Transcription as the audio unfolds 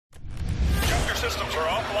systems are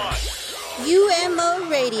offline. UMO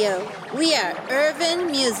Radio. We are Urban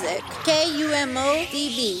Music.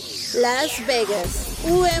 KUMODB. Las Vegas.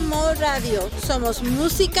 UMO Radio. Somos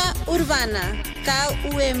música urbana.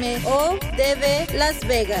 KUMODB Las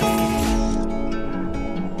Vegas.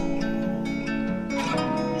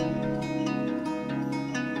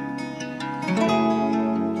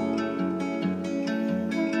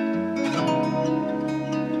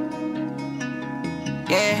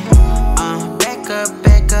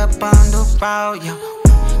 Back up on the road, yo.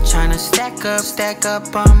 Tryna stack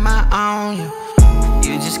up on my own, yo.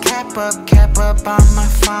 You just cap up on my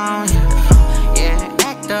phone, yo. Yeah,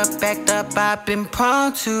 backed up, I've been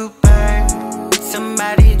prone to burn.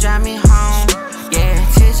 Somebody drive me home.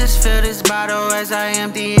 Yeah, tears just fill this bottle as I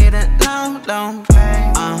empty it alone.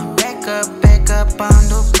 Back up on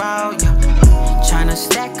the road, yo. Tryna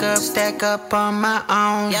stack up on my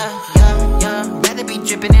own. Yeah. Rather be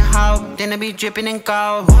dripping in hope than to be dripping in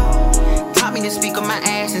gold. Taught me to speak on my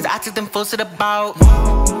actions, I took them full to the boat.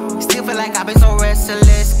 Still feel like I've been so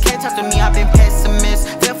restless. Can't talk to me, I've been pessimist.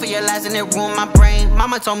 Feel for your lies and it ruined my brain.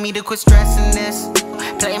 Mama told me to quit stressing this.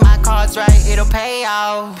 Play my cards right, it'll pay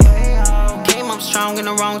off. Came up strong in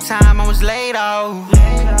the wrong time, I was laid off.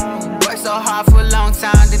 Worked so hard for a long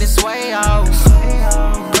time, didn't sway off.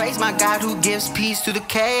 Praise my God who gives peace to the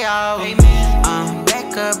chaos.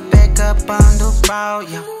 Back up on the road,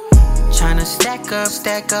 yo. Tryna stack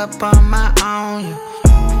up on my own, yo.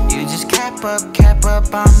 You just cap up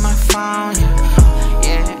on my phone, yo.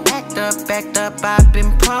 Yeah, backed up, I've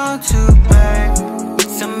been prone to burn.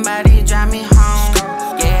 Somebody drive me home.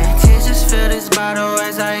 Yeah, tears just fill this bottle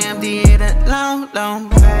as I empty it alone. Back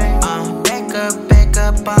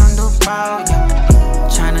up on the road, yo.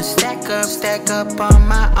 Tryna stack up on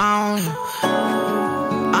my own, yo.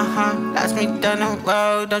 That's me down the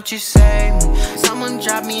road, don't you save me. Someone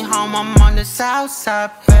drive me home, I'm on the south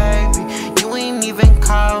side, baby. You ain't even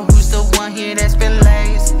call, who's the one here that's been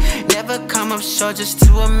lazy? Never come up short just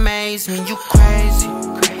to amaze me, you crazy.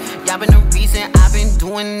 Y'all been the reason I've been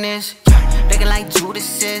doing this. Looking like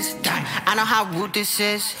Judas is. I know how rude this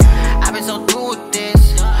is. I've been so through with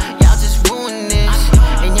this. Y'all just ruin this.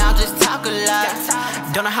 And y'all just talk a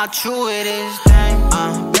lot. Don't know how true it is.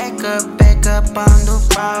 Back up on the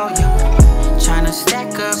road, yo. Tryna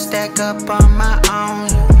stack up on my own,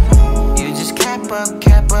 yo. You just cap up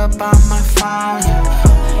on my phone, yo.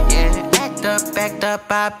 Yeah, backed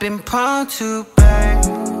up, I've been prone to burn.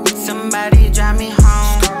 Somebody drive me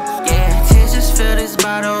home. Yeah, tears just fill this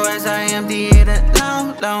bottle as I empty it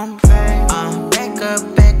alone. Back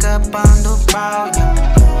up on the road, yo.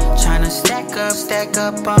 Tryna stack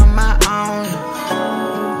up on my own, yo.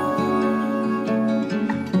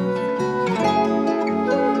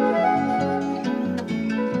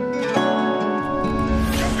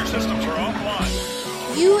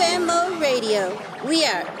 UMO Radio. We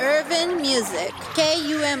are Urban Music.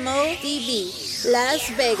 KUMODB. Las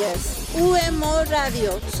Vegas. UMO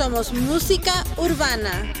Radio. Somos música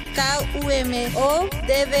urbana.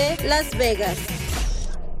 KUMODB Las Vegas.